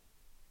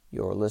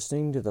You're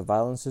listening to the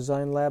Violence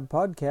Design Lab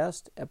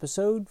podcast,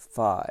 episode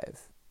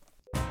 5.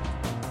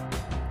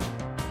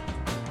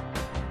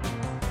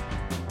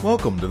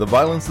 Welcome to the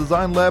Violence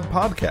Design Lab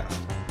podcast,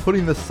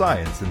 putting the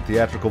science in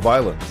theatrical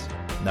violence.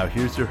 Now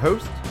here's your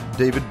host,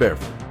 David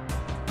Barefoot.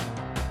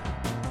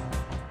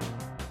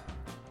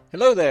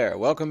 Hello there,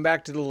 welcome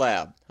back to the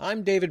lab.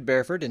 I'm David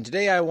Barefoot, and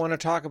today I want to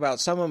talk about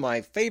some of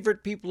my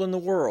favorite people in the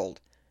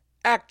world,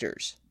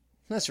 actors.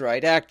 That's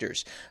right,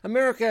 actors.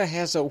 America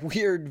has a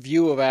weird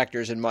view of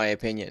actors, in my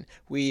opinion.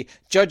 We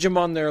judge them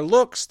on their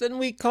looks, then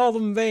we call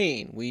them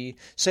vain. We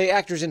say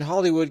actors in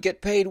Hollywood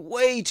get paid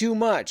way too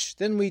much,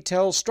 then we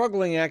tell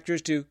struggling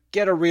actors to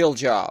get a real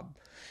job.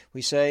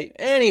 We say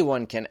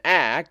anyone can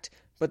act,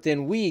 but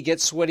then we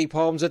get sweaty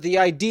palms at the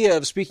idea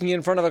of speaking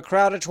in front of a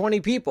crowd of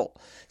 20 people.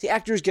 The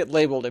actors get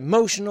labeled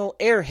emotional,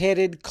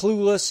 airheaded,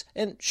 clueless,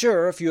 and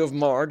sure, a few of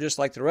them are, just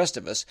like the rest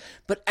of us.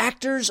 But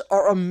actors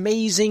are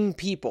amazing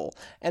people,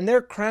 and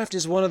their craft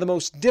is one of the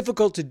most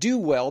difficult to do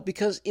well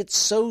because it's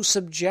so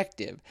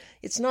subjective.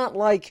 It's not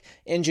like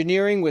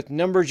engineering with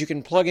numbers you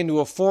can plug into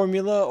a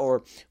formula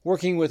or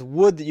working with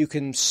wood that you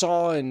can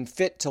saw and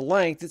fit to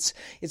length.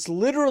 It's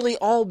literally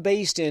all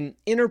based in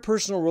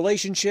interpersonal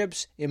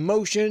relationships,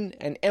 emotion,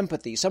 and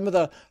empathy, some of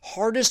the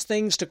hardest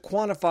things to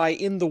quantify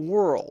in the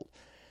world.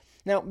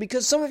 Now,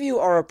 because some of you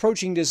are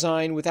approaching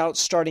design without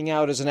starting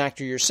out as an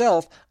actor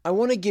yourself, I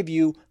want to give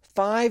you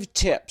 5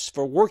 tips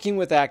for working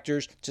with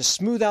actors to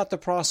smooth out the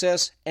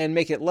process and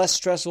make it less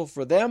stressful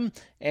for them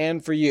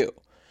and for you.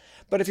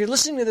 But if you're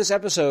listening to this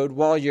episode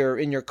while you're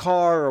in your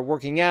car or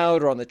working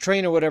out or on the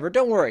train or whatever,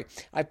 don't worry.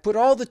 I put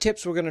all the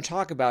tips we're going to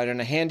talk about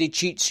in a handy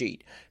cheat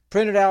sheet.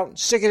 Print it out,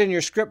 stick it in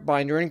your script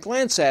binder, and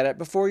glance at it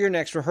before your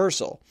next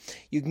rehearsal.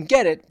 You can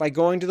get it by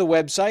going to the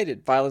website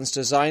at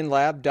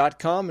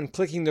violencedesignlab.com and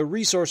clicking the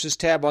Resources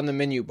tab on the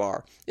menu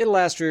bar. It'll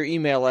ask for your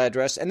email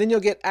address, and then you'll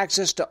get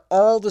access to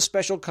all the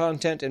special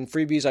content and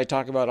freebies I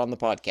talk about on the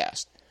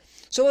podcast.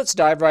 So let's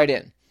dive right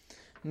in.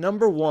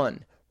 Number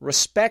 1,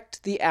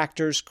 respect the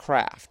actor's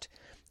craft.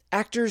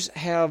 Actors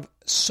have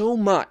so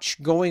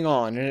much going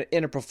on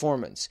in a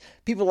performance.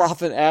 People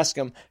often ask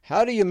them,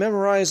 how do you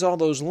memorize all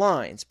those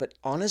lines? But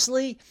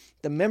honestly,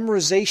 the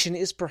memorization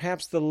is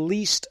perhaps the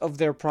least of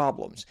their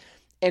problems.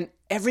 And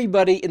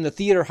everybody in the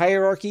theater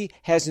hierarchy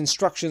has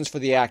instructions for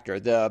the actor.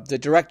 The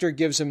director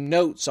gives them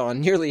notes on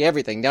nearly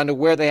everything, down to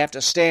where they have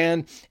to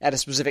stand at a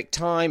specific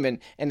time and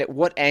at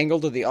what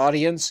angle to the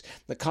audience.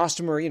 The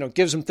costumer,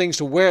 gives them things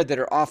to wear that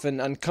are often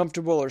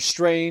uncomfortable or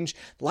strange.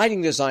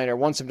 Lighting designer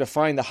wants them to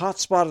find the hot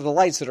spot of the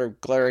lights that are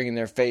glaring in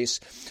their face.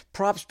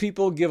 Props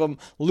people give them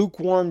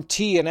lukewarm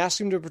tea and ask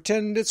them to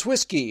pretend it's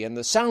whiskey. And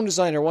the sound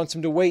designer wants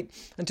them to wait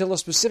until a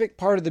specific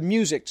part of the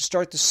music to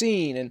start the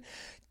scene. And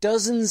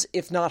dozens,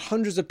 if not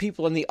hundreds of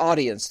people in the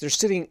audience. They're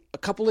sitting a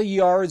couple of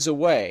yards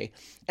away,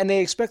 and they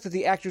expect that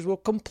the actors will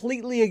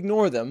completely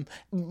ignore them,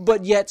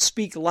 but yet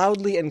speak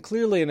loudly and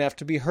clearly enough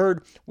to be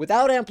heard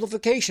without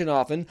amplification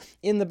often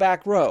in the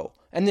back row.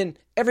 And then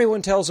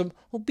everyone tells them,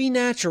 well, be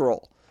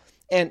natural.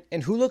 And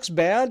who looks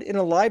bad in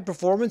a live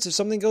performance if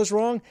something goes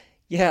wrong?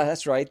 Yeah,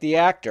 that's right, the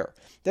actor.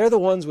 They're the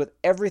ones with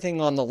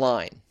everything on the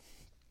line.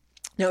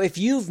 Now, if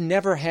you've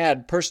never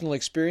had personal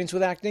experience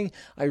with acting,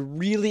 I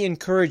really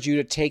encourage you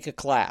to take a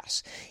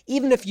class.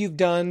 Even if you've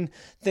done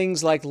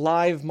things like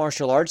live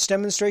martial arts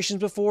demonstrations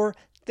before,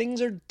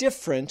 things are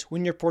different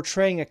when you're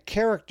portraying a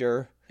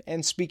character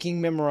and speaking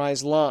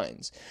memorized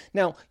lines.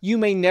 Now, you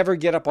may never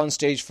get up on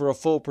stage for a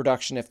full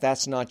production if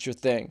that's not your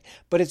thing,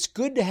 but it's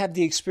good to have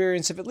the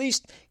experience of at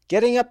least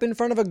getting up in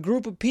front of a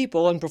group of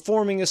people and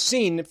performing a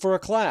scene for a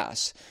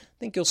class. I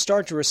think you'll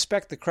start to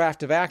respect the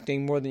craft of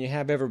acting more than you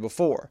have ever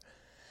before.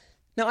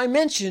 Now, I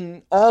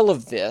mention all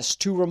of this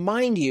to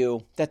remind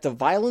you that the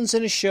violence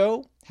in a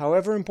show,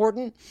 however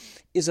important,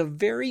 is a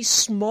very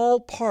small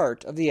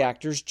part of the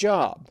actor's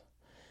job.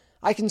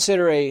 I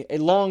consider a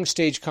long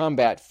stage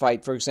combat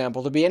fight, for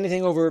example, to be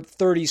anything over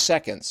 30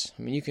 seconds.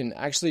 I mean, you can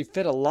actually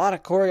fit a lot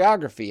of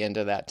choreography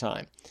into that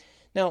time.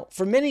 Now,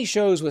 for many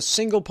shows with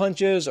single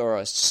punches or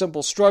a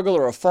simple struggle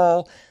or a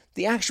fall,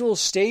 the actual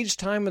stage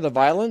time of the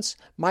violence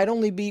might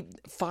only be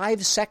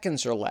 5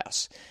 seconds or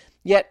less.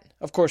 Yet,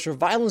 of course, for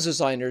violence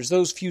designers,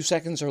 those few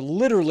seconds are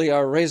literally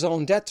our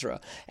raison d'etre,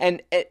 and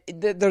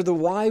they're the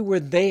why we're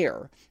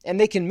there, and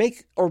they can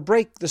make or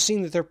break the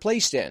scene that they're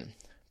placed in.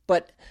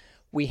 But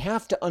we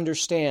have to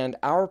understand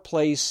our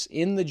place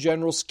in the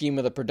general scheme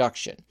of the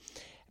production,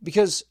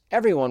 because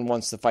everyone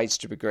wants the fights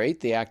to be great,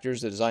 the actors,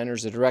 the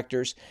designers, the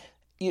directors.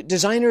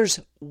 Designers,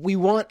 we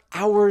want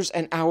hours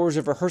and hours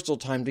of rehearsal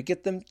time to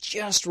get them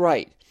just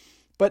right.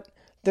 But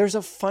there's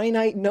a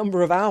finite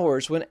number of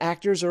hours when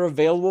actors are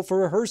available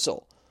for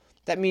rehearsal.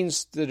 That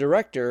means the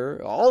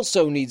director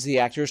also needs the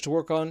actors to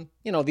work on,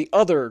 the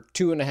other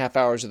 2.5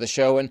 hours of the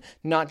show and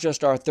not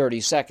just our 30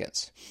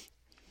 seconds.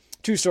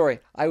 True story,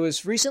 I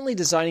was recently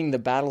designing the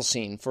battle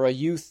scene for a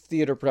youth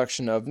theater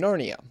production of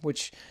Narnia,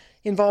 which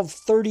involved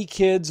 30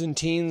 kids and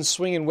teens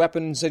swinging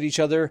weapons at each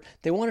other.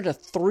 They wanted a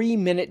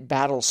 3-minute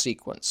battle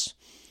sequence.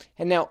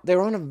 And now, they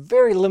were on a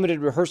very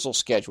limited rehearsal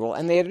schedule,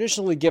 and they had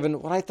initially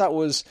given what I thought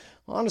was,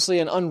 honestly,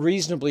 an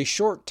unreasonably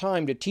short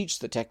time to teach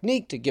the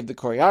technique, to give the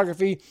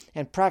choreography,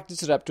 and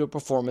practice it up to a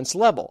performance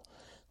level.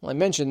 Well, I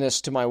mentioned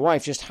this to my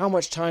wife, just how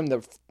much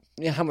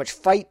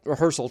fight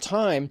rehearsal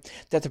time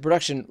that the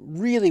production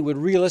really would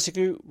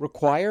realistically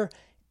require,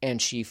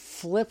 and she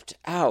flipped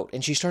out,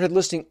 and she started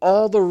listing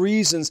all the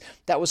reasons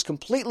that was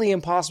completely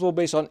impossible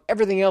based on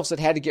everything else that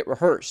had to get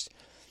rehearsed.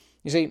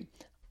 You see,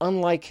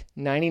 unlike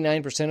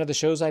 99% of the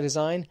shows I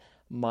design,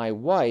 my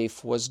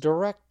wife was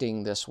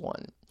directing this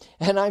one.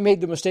 And I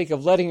made the mistake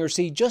of letting her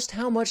see just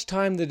how much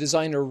time the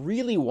designer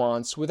really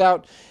wants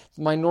without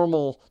my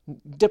normal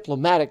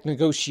diplomatic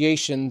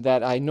negotiation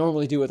that I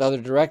normally do with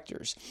other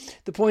directors.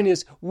 The point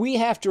is, we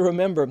have to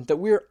remember that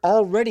we're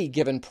already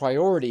given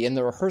priority in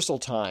the rehearsal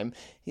time,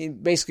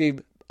 basically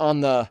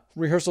on the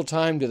rehearsal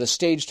time to the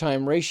stage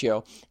time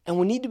ratio, and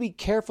we need to be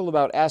careful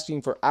about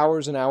asking for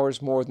hours and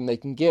hours more than they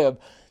can give.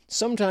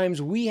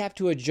 Sometimes we have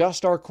to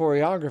adjust our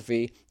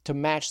choreography to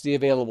match the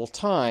available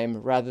time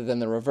rather than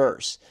the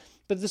reverse.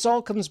 But this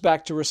all comes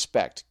back to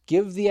respect.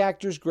 Give the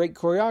actors great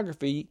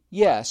choreography,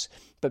 yes,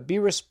 but be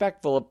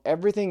respectful of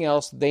everything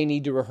else they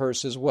need to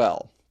rehearse as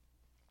well.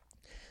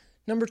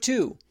 Number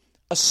 2,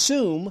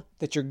 assume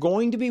that you're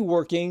going to be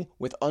working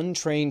with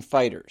untrained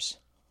fighters.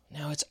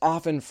 Now, it's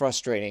often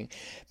frustrating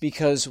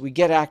because we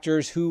get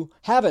actors who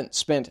haven't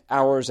spent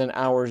hours and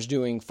hours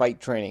doing fight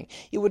training.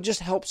 It would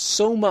just help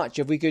so much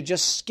if we could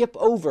just skip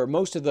over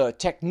most of the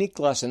technique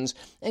lessons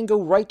and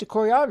go right to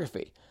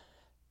choreography.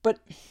 But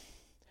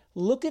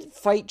look at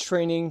fight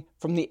training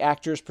from the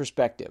actor's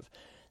perspective.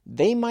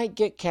 They might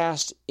get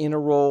cast in a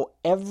role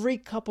every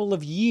couple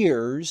of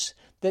years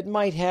that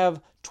might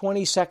have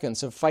 20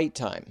 seconds of fight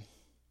time.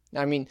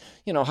 I mean,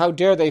 how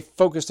dare they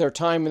focus their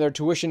time and their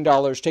tuition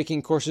dollars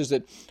taking courses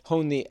that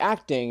hone the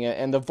acting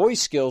and the voice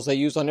skills they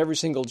use on every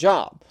single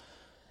job.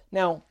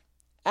 Now,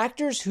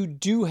 actors who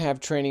do have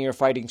training or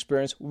fighting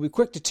experience will be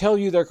quick to tell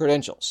you their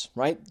credentials,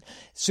 right?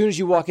 As soon as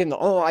you walk in,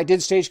 I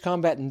did stage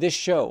combat in this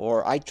show,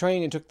 or I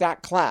trained and took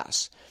that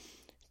class.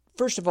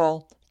 First of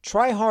all,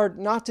 try hard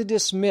not to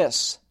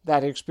dismiss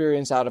that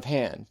experience out of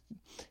hand.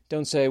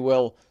 Don't say,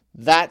 well,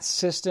 that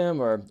system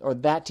or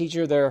that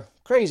teacher, they're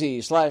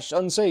crazy /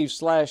 unsafe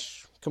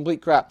 /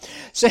 complete crap.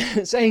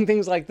 Saying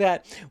things like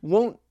that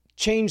won't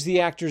change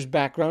the actor's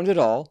background at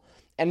all,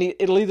 and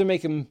it'll either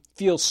make them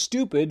feel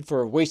stupid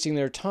for wasting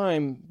their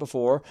time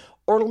before,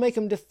 or it'll make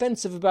them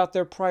defensive about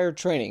their prior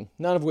training,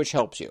 none of which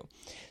helps you.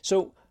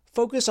 So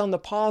focus on the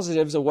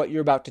positives of what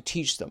you're about to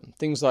teach them.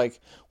 Things like,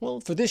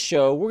 well, for this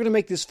show, we're going to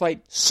make this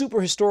fight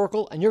super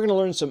historical, and you're going to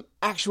learn some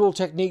actual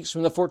techniques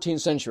from the 14th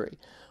century.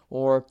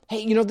 Or,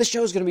 hey, this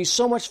show is going to be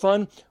so much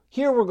fun.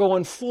 Here we're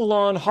going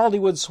full-on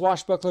Hollywood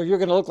swashbuckler. You're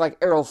going to look like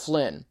Errol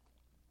Flynn.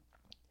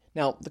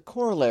 Now, the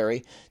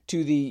corollary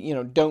to the,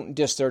 don't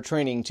diss their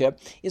training tip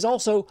is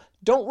also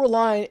don't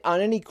rely on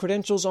any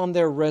credentials on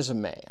their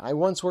resume. I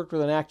once worked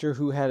with an actor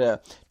who had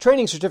a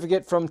training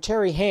certificate from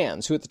Terry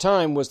Hands, who at the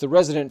time was the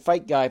resident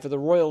fight guy for the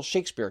Royal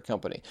Shakespeare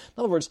Company. In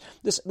other words,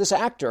 this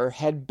actor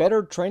had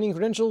better training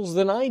credentials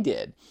than I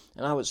did,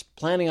 and I was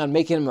planning on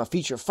making him a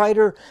feature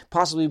fighter,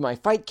 possibly my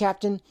fight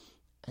captain.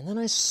 And then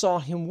I saw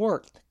him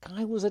work. The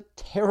guy was a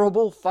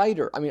terrible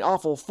fighter. I mean,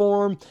 awful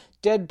form,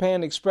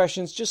 deadpan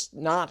expressions, just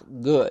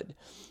not good.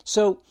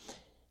 So,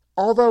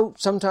 although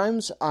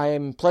sometimes I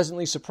am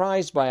pleasantly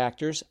surprised by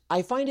actors,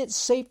 I find it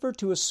safer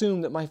to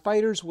assume that my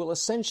fighters will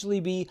essentially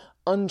be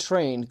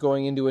untrained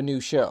going into a new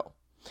show.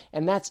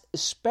 And that's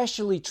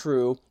especially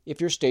true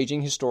if you're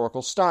staging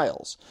historical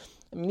styles.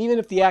 I mean, even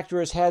if the actor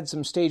has had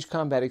some stage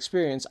combat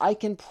experience, I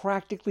can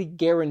practically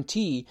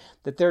guarantee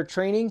that their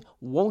training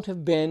won't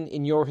have been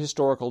in your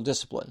historical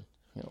discipline.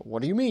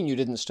 What do you mean you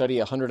didn't study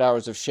 100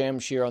 hours of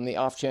Shamshir on the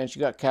off chance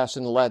you got cast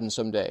in Aladdin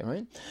someday,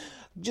 right?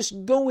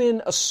 Just go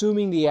in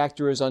assuming the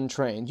actor is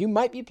untrained. You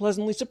might be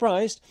pleasantly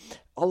surprised.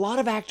 A lot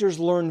of actors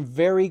learn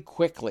very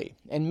quickly,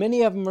 and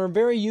many of them are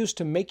very used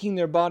to making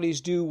their bodies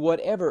do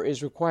whatever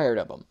is required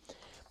of them.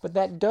 But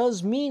that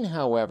does mean,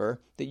 however,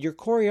 that your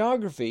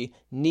choreography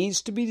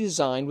needs to be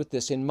designed with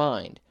this in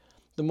mind.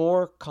 The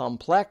more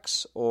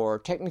complex or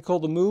technical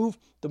the move,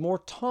 the more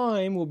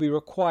time will be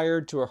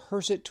required to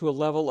rehearse it to a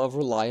level of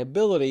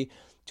reliability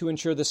to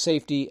ensure the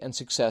safety and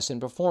success in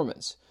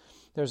performance.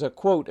 There's a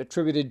quote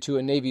attributed to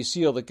a Navy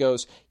SEAL that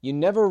goes, "You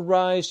never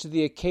rise to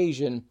the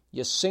occasion,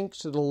 you sink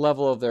to the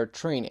level of their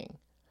training."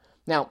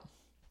 Now,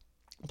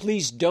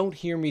 please don't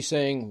hear me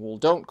saying, well,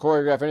 don't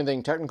choreograph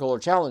anything technical or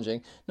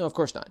challenging. No, of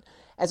course not.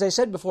 As I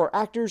said before,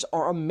 actors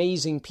are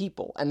amazing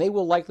people, and they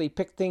will likely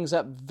pick things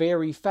up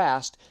very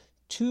fast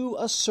to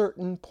a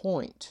certain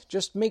point.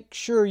 Just make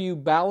sure you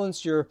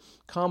balance your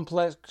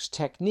complex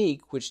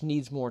technique, which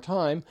needs more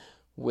time,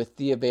 with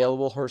the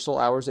available rehearsal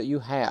hours that you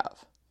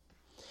have.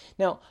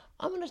 Now,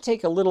 I'm going to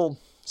take a little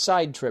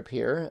side trip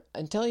here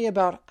and tell you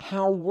about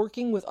how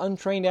working with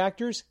untrained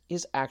actors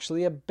is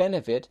actually a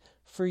benefit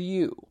for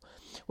you.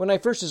 When I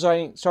first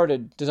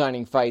started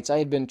designing fights, I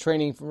had been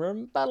training for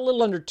about a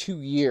little under 2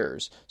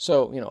 years.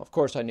 So, of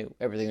course I knew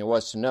everything there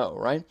was to know,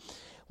 right?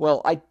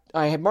 Well,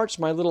 I had marched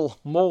my little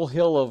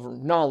molehill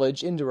of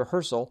knowledge into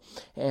rehearsal,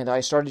 and I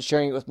started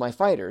sharing it with my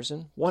fighters,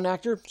 and one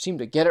actor seemed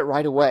to get it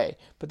right away,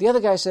 but the other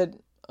guy said,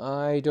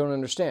 "I don't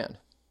understand."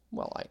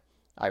 Well,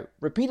 I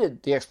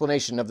repeated the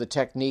explanation of the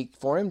technique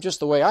for him just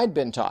the way I'd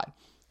been taught,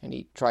 and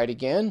he tried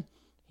again,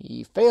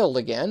 he failed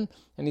again,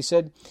 and he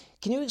said,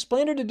 "Can you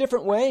explain it a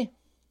different way?"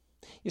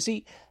 You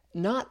see,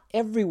 not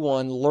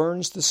everyone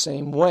learns the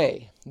same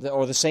way,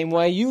 or the same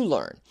way you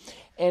learn,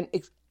 and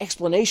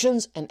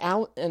explanations and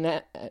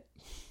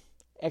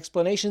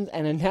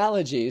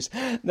analogies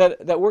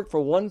that work for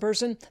one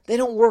person, they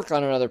don't work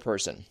on another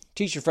person. A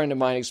teacher friend of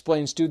mine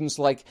explains students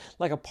like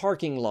a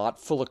parking lot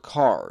full of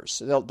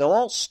cars. They'll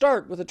all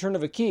start with a turn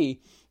of a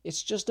key.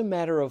 It's just a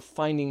matter of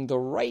finding the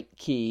right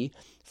key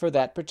for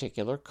that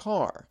particular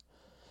car.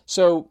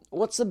 So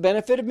what's the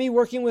benefit of me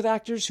working with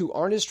actors who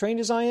aren't as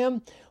trained as I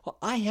am? Well,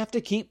 I have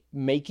to keep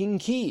making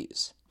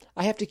keys.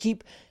 I have to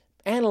keep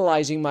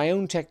analyzing my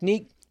own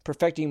technique,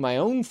 perfecting my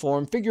own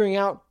form, figuring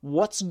out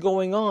what's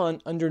going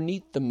on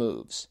underneath the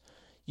moves.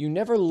 You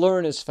never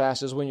learn as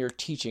fast as when you're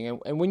teaching,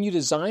 and when you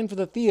design for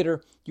the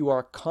theater, you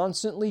are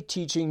constantly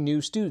teaching new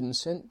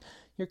students, and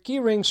your key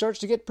ring starts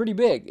to get pretty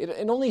big.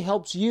 It only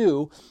helps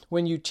you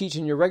when you teach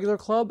in your regular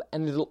club,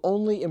 and it'll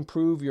only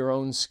improve your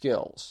own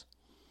skills.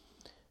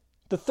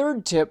 The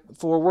third tip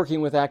for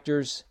working with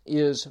actors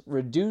is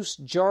reduce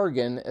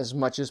jargon as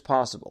much as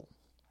possible.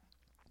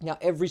 Now,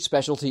 every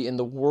specialty in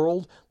the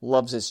world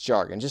loves its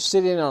jargon. Just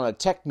sit in on a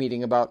tech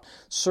meeting about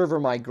server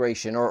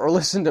migration or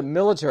listen to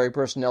military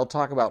personnel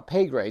talk about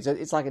pay grades.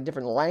 It's like a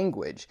different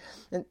language.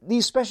 And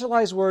these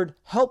specialized words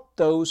help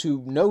those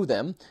who know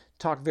them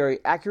talk very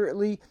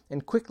accurately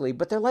and quickly,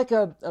 but they're like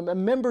a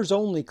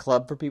members-only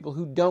club for people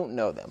who don't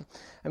know them.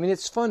 I mean,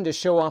 it's fun to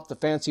show off the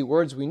fancy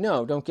words we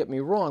know, don't get me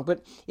wrong,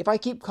 but if I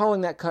keep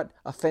calling that cut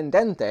a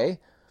fendente,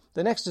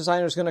 the next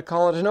designer is going to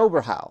call it an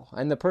Oberhau,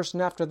 and the person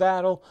after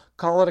that will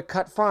call it a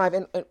cut 5.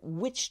 And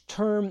which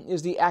term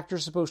is the actor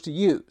supposed to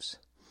use?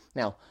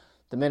 Now,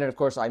 the minute, of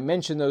course, I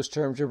mention those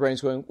terms, your brain's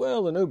going,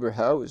 well, an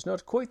Oberhau is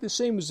not quite the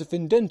same as a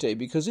fendente,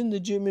 because in the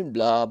German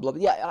blah, blah,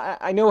 blah. Yeah,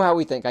 I know how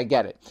we think. I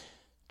get it.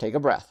 Take a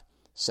breath.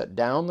 Set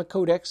down the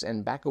codex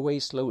and back away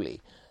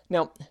slowly.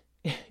 Now,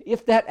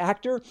 if that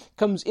actor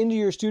comes into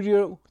your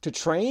studio to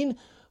train,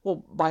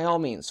 well, by all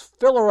means,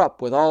 fill her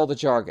up with all the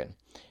jargon.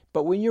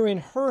 But when you're in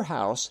her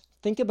house,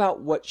 think about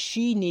what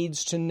she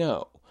needs to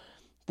know.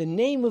 The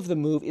name of the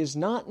move is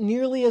not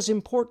nearly as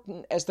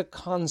important as the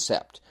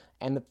concept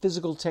and the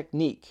physical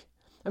technique.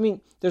 I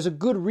mean, there's a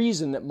good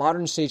reason that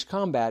modern stage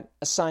combat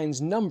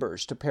assigns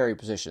numbers to parry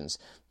positions.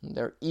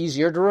 They're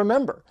easier to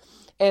remember.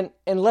 And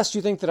unless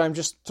you think that I'm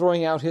just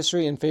throwing out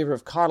history in favor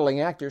of coddling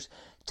actors,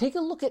 take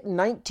a look at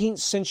 19th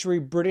century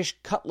British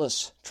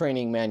cutlass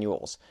training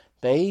manuals.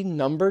 They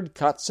numbered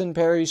cuts and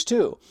parries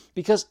too,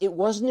 because it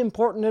wasn't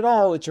important at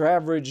all that your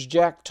average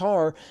Jack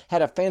Tar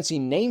had a fancy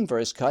name for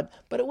his cut,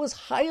 but it was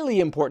highly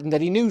important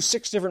that he knew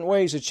 6 different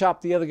ways to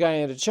chop the other guy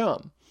into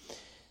chum.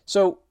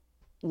 So,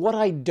 what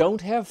I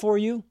don't have for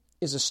you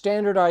is a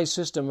standardized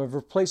system of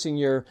replacing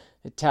your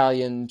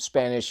Italian,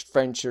 Spanish,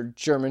 French, or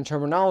German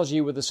terminology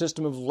with a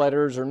system of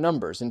letters or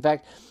numbers. In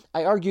fact,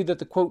 I argue that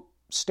the, quote,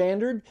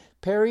 standard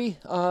parry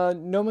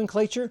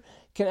nomenclature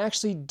can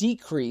actually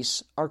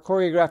decrease our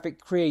choreographic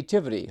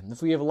creativity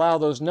if we allow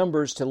those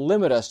numbers to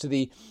limit us to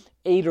the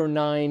 8 or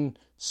 9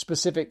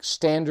 specific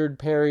standard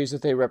parries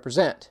that they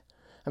represent.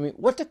 I mean,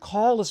 what to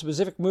call a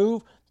specific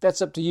move,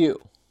 that's up to you.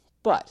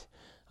 But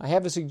I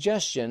have a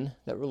suggestion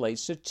that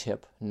relates to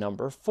tip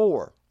number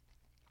 4.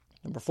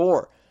 Number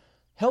 4,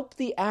 help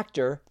the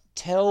actor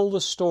tell the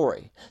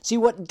story. See,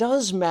 what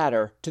does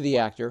matter to the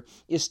actor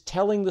is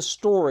telling the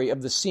story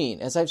of the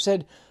scene. As I've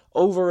said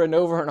over and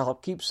over, and I'll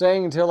keep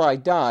saying until I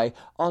die,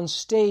 on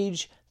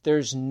stage,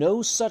 there's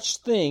no such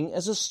thing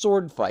as a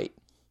sword fight.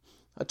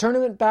 A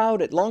tournament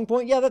bout at Long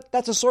Point, yeah,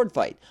 that's a sword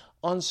fight.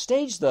 On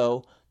stage,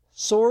 though,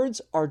 swords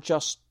are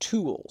just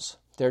tools.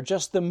 They're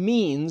just the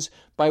means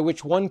by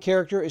which one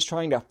character is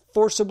trying to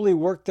forcibly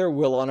work their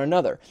will on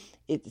another.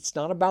 It's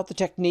not about the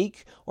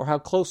technique or how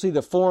closely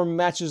the form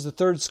matches the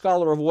third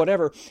scholar of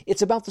whatever.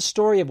 It's about the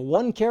story of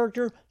one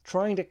character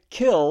trying to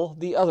kill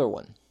the other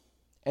one.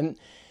 And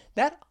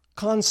that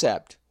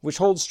concept, which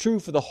holds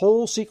true for the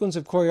whole sequence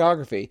of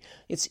choreography,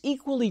 it's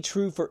equally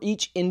true for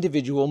each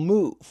individual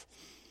move.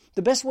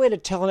 The best way to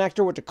tell an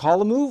actor what to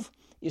call a move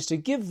is to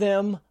give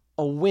them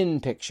a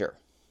win picture.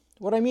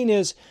 What I mean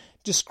is,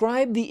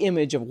 describe the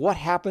image of what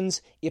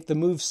happens if the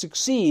move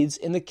succeeds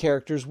in the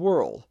character's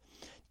world.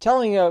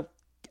 Telling a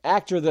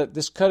actor that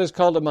this cut is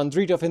called a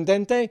mandrito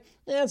fendente,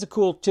 that's a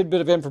cool tidbit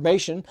of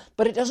information,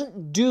 but it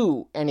doesn't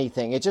do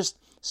anything. It just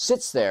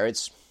sits there.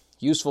 It's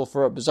useful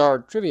for a bizarre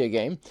trivia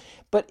game,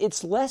 but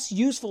it's less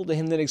useful to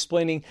him than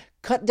explaining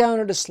cut down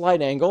at a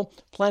slight angle,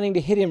 planning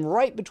to hit him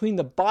right between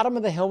the bottom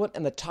of the helmet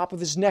and the top of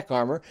his neck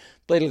armor.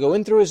 Blade will go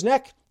in through his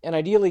neck and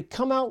ideally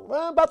come out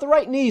about the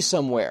right knee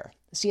somewhere.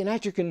 See, an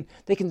actor can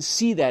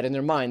see that in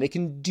their mind. They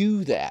can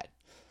do that.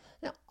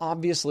 Now,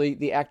 obviously,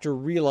 the actor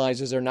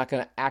realizes they're not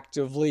going to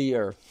actively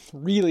or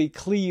really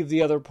cleave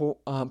the other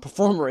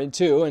performer in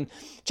two, and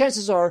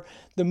chances are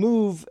the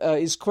move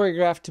is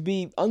choreographed to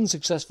be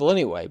unsuccessful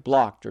anyway,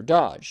 blocked or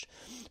dodged.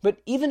 But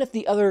even if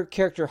the other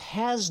character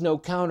has no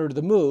counter to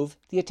the move,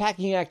 the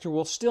attacking actor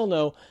will still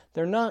know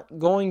they're not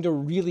going to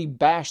really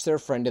bash their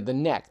friend in the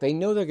neck. They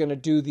know they're going to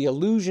do the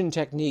illusion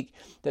technique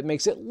that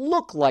makes it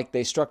look like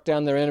they struck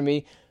down their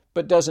enemy,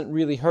 but doesn't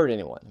really hurt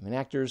anyone. I mean,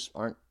 actors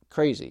aren't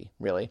crazy,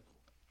 really.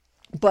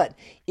 But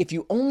if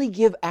you only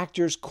give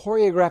actors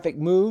choreographic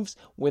moves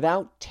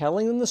without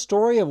telling them the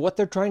story of what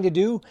they're trying to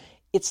do,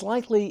 it's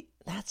likely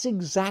that's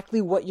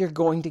exactly what you're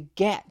going to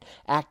get.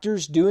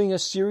 Actors doing a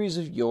series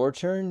of your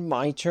turn,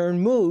 my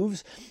turn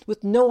moves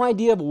with no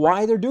idea of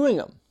why they're doing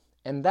them.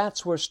 And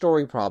that's where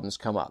story problems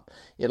come up.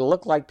 It'll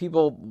look like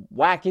people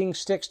whacking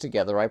sticks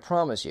together, I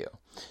promise you.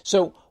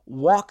 So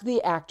walk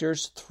the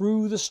actors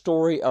through the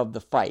story of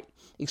the fight.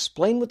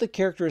 Explain what the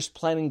character is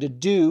planning to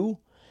do,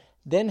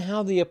 then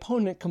how the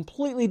opponent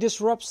completely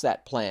disrupts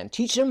that plan.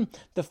 Teach them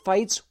the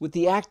fights with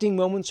the acting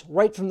moments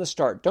right from the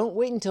start. Don't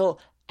wait until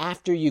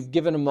after you've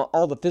given them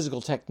all the physical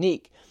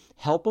technique.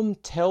 Help them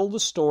tell the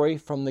story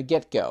from the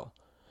get-go.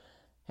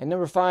 And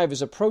number 5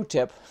 is a pro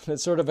tip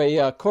that's sort of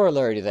a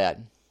corollary to that.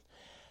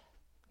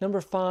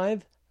 Number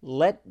 5,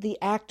 let the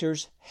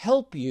actors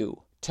help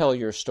you tell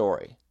your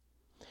story.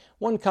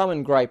 One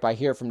common gripe I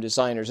hear from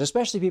designers,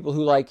 especially people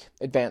who like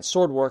advanced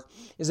sword work,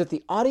 is that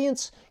the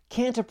audience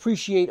can't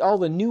appreciate all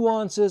the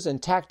nuances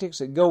and tactics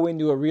that go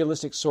into a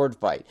realistic sword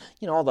fight.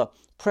 You know, all the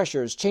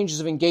pressures,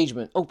 changes of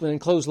engagement, open and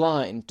closed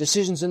line,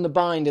 decisions in the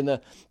bind, and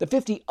the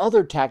 50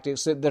 other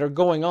tactics that are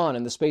going on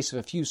in the space of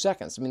a few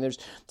seconds. I mean,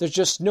 there's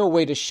just no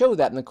way to show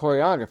that in the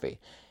choreography.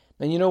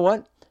 And you know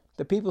what?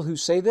 The people who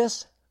say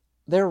this,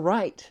 they're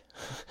right.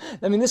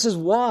 I mean, this is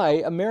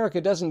why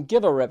America doesn't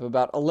give a rip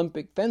about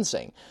Olympic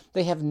fencing.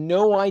 They have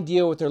no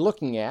idea what they're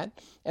looking at,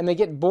 and they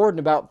get bored in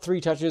about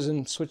 3 touches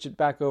and switch it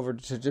back over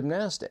to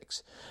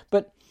gymnastics.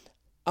 But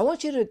I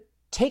want you to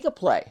take a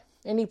play,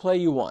 any play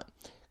you want.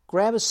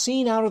 Grab a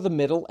scene out of the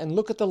middle and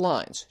look at the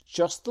lines,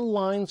 just the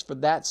lines for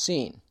that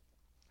scene.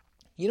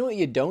 You know what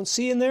you don't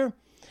see in there?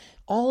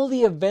 All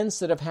the events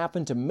that have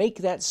happened to make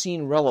that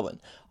scene relevant,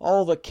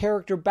 all the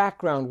character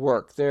background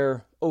work,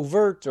 their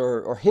overt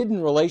or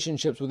hidden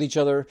relationships with each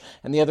other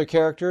and the other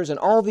characters, and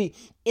all the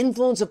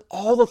influence of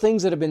all the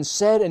things that have been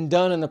said and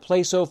done in the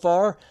play so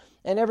far,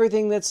 and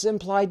everything that's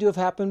implied to have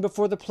happened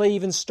before the play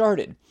even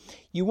started.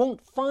 You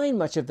won't find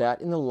much of that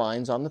in the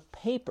lines on the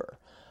paper.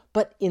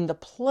 But in the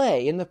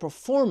play, in the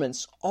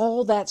performance,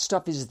 all that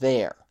stuff is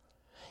there.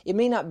 It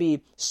may not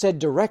be said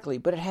directly,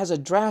 but it has a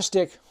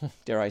drastic,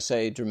 dare I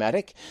say,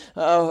 dramatic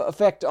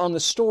effect on the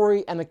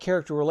story and the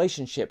character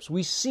relationships.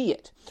 We see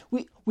it.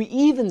 We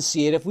even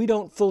see it if we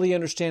don't fully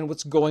understand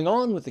what's going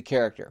on with the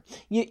character.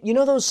 You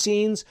know those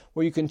scenes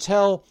where you can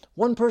tell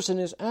one person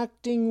is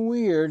acting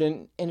weird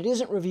and it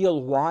isn't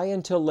revealed why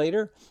until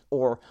later?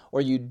 Or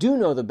you do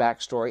know the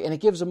backstory and it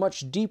gives a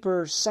much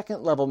deeper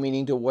second-level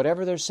meaning to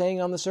whatever they're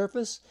saying on the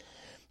surface?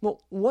 Well,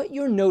 what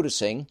you're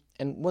noticing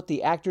and what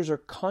the actors are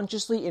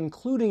consciously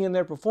including in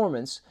their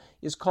performance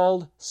is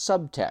called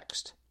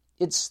subtext.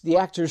 It's the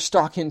actor's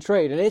stock in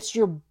trade, and it's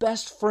your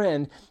best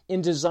friend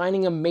in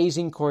designing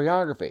amazing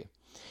choreography.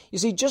 You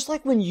see, just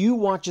like when you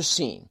watch a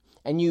scene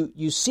and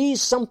you see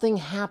something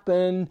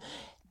happen,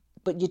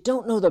 but you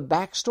don't know the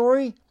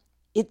backstory,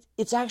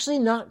 it's actually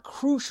not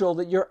crucial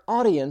that your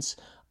audience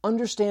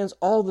understands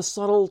all the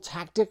subtle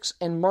tactics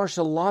and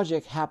martial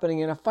logic happening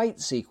in a fight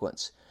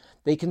sequence.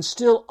 They can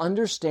still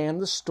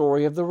understand the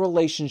story of the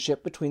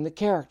relationship between the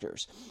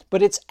characters.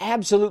 But it's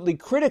absolutely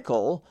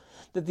critical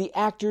that the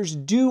actors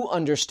do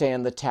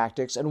understand the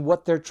tactics and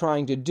what they're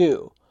trying to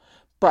do.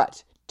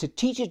 But to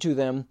teach it to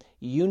them,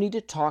 you need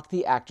to talk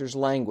the actor's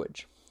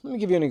language. Let me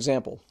give you an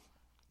example.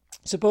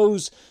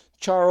 Suppose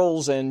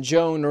Charles and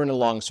Joan are in a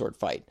longsword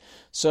fight.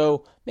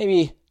 So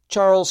maybe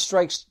Charles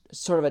strikes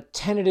sort of a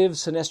tentative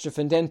sinistra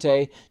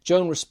fendente.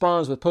 Joan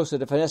responds with posta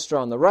de finestra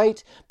on the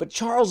right, but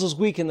Charles is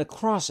weak in the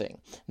crossing.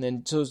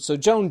 And then so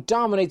Joan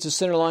dominates the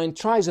center line,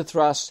 tries a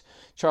thrust.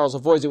 Charles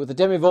avoids it with a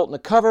demi-volte and a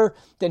cover.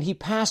 Then he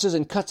passes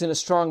and cuts in a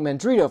strong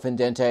mandrito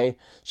fendente.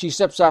 She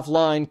steps off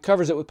line,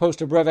 covers it with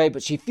posta breve,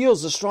 but she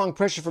feels the strong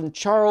pressure from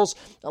Charles,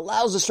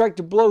 allows the strike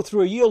to blow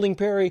through a yielding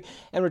parry,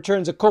 and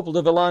returns a colpo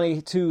de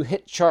Villani to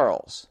hit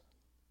Charles.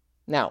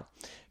 Now,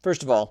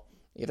 first of all,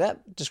 if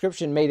that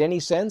description made any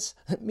sense,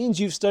 it means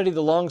you've studied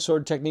the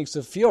longsword techniques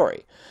of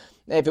Fiore.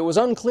 If it was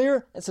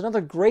unclear, it's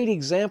another great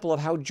example of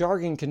how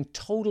jargon can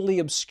totally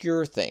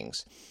obscure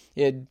things.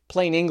 In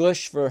plain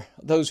English, for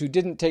those who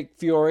didn't take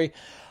Fiore,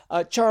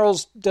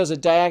 Charles does a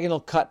diagonal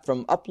cut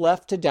from up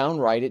left to down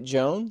right at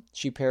Joan.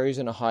 She parries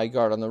in a high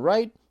guard on the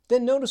right,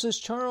 then notices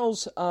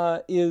Charles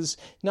is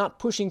not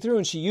pushing through,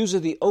 and she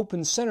uses the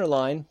open center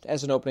line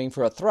as an opening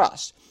for a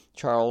thrust.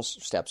 Charles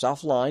steps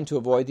off line to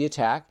avoid the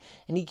attack,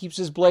 and he keeps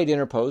his blade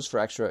interposed for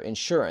extra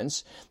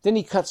insurance. Then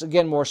he cuts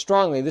again more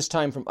strongly, this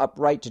time from up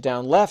right to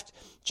down left.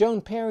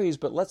 Joan parries,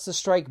 but lets the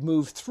strike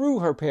move through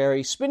her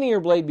parry, spinning her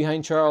blade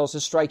behind Charles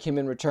to strike him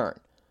in return.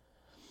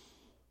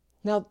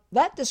 Now,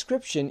 that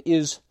description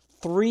is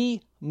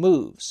 3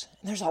 moves.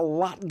 And there's a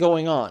lot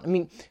going on. I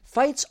mean,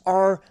 fights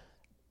are,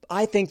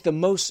 I think, the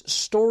most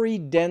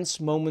story-dense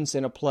moments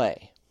in a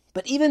play.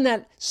 But even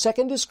that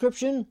second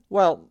description,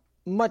 well,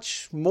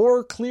 much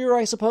more clear,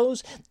 I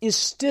suppose, is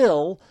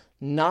still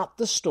not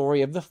the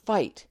story of the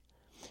fight.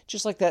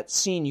 Just like that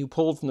scene you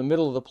pulled from the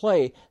middle of the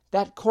play,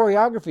 that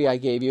choreography I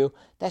gave you,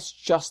 that's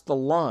just the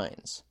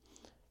lines.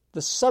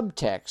 The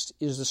subtext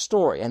is the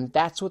story, and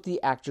that's what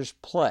the actors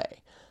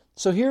play.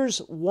 So here's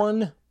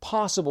one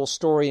possible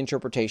story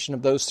interpretation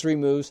of those 3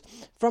 moves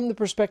from the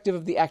perspective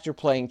of the actor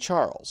playing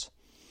Charles.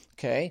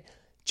 Okay,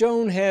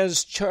 Joan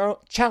has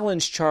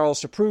challenged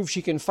Charles to prove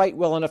she can fight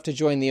well enough to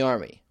join the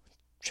army.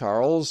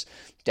 Charles,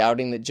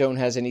 doubting that Joan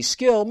has any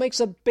skill, makes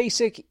a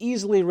basic,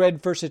 easily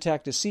read first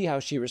attack to see how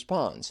she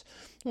responds.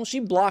 Well, she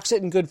blocks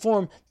it in good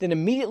form, then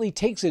immediately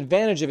takes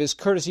advantage of his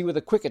courtesy with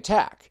a quick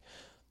attack.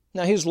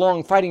 Now, his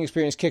long fighting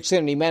experience kicks in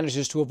and he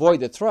manages to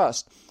avoid the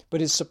thrust,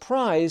 but his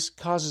surprise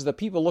causes the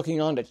people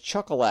looking on to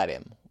chuckle at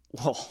him.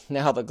 Well,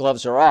 now the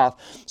gloves are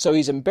off, so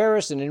he's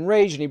embarrassed and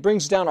enraged, and he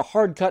brings down a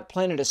hard cut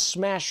planning to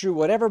smash through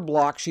whatever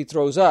block she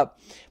throws up,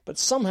 but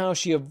somehow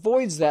she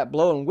avoids that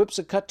blow and whips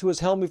a cut to his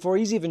helm before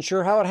he's even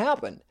sure how it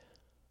happened.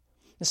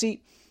 You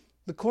see,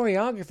 the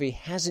choreography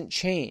hasn't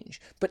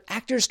changed, but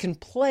actors can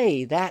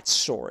play that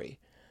story.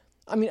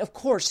 I mean, of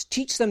course,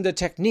 teach them the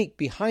technique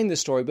behind the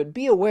story, but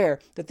be aware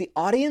that the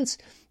audience,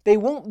 they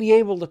won't be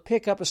able to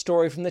pick up a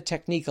story from the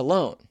technique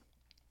alone.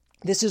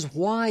 This is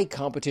why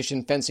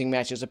competition fencing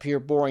matches appear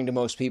boring to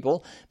most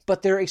people,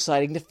 but they're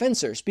exciting to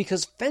fencers,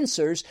 because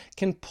fencers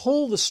can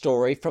pull the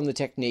story from the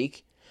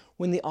technique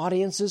when the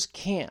audiences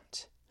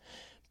can't.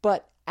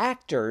 But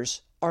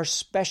actors are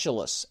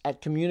specialists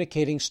at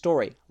communicating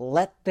story.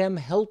 Let them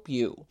help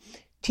you.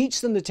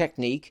 Teach them the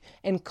technique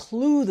and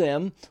clue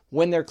them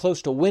when they're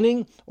close to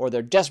winning or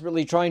they're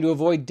desperately trying to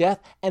avoid death,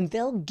 and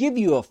they'll give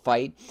you a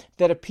fight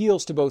that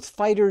appeals to both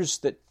fighters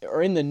that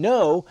are in the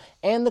know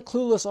and the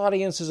clueless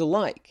audiences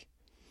alike.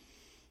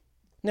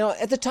 Now,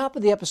 at the top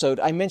of the episode,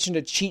 I mentioned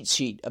a cheat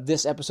sheet of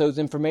this episode's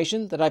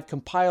information that I've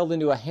compiled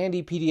into a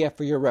handy PDF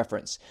for your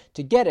reference.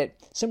 To get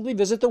it, simply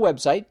visit the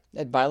website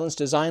at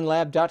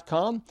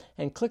violencedesignlab.com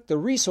and click the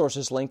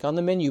resources link on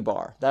the menu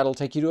bar. That'll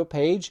take you to a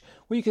page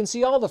where you can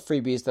see all the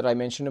freebies that I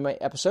mentioned in my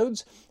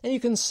episodes, and you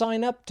can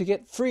sign up to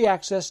get free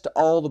access to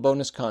all the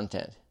bonus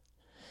content.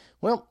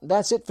 Well,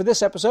 that's it for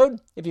this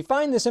episode. If you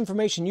find this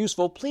information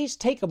useful, please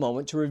take a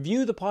moment to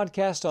review the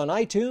podcast on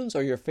iTunes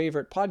or your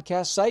favorite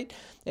podcast site,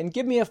 and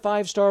give me a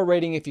 5-star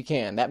rating if you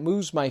can. That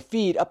moves my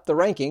feed up the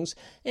rankings,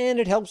 and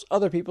it helps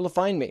other people to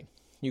find me.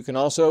 You can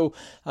also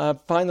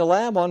find the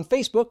lab on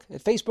Facebook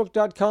at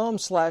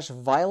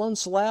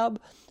facebook.com/violencelab,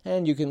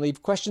 and you can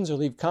leave questions or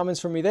leave comments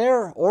for me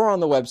there or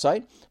on the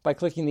website by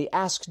clicking the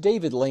Ask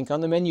David link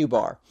on the menu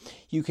bar.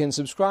 You can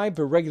subscribe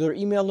for regular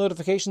email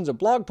notifications of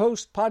blog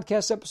posts,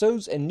 podcast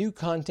episodes, and new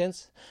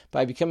contents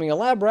by becoming a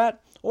lab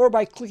rat or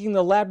by clicking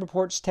the Lab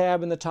Reports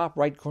tab in the top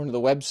right corner of the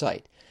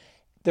website.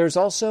 There's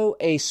also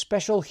a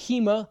special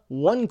HEMA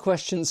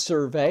one-question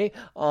survey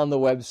on the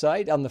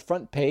website, on the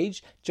front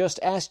page, just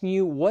asking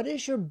you, what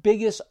is your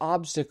biggest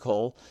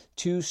obstacle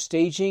to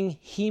staging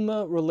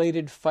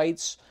HEMA-related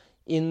fights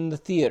in the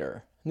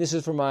theater? And this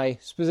is for my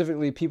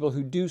specifically people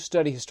who do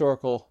study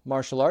historical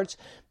martial arts,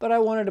 but I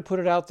wanted to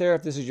put it out there.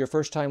 If this is your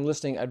first time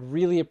listening, I'd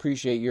really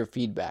appreciate your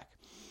feedback.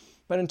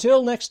 But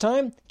until next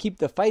time, keep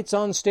the fights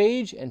on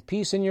stage and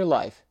peace in your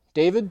life.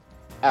 David,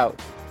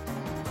 out.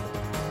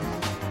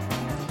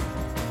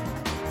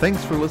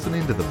 Thanks for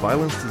listening to the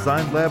Violence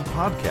Design Lab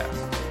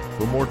podcast.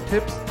 For more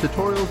tips,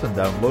 tutorials, and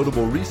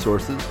downloadable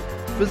resources,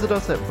 visit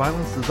us at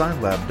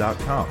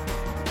violencedesignlab.com.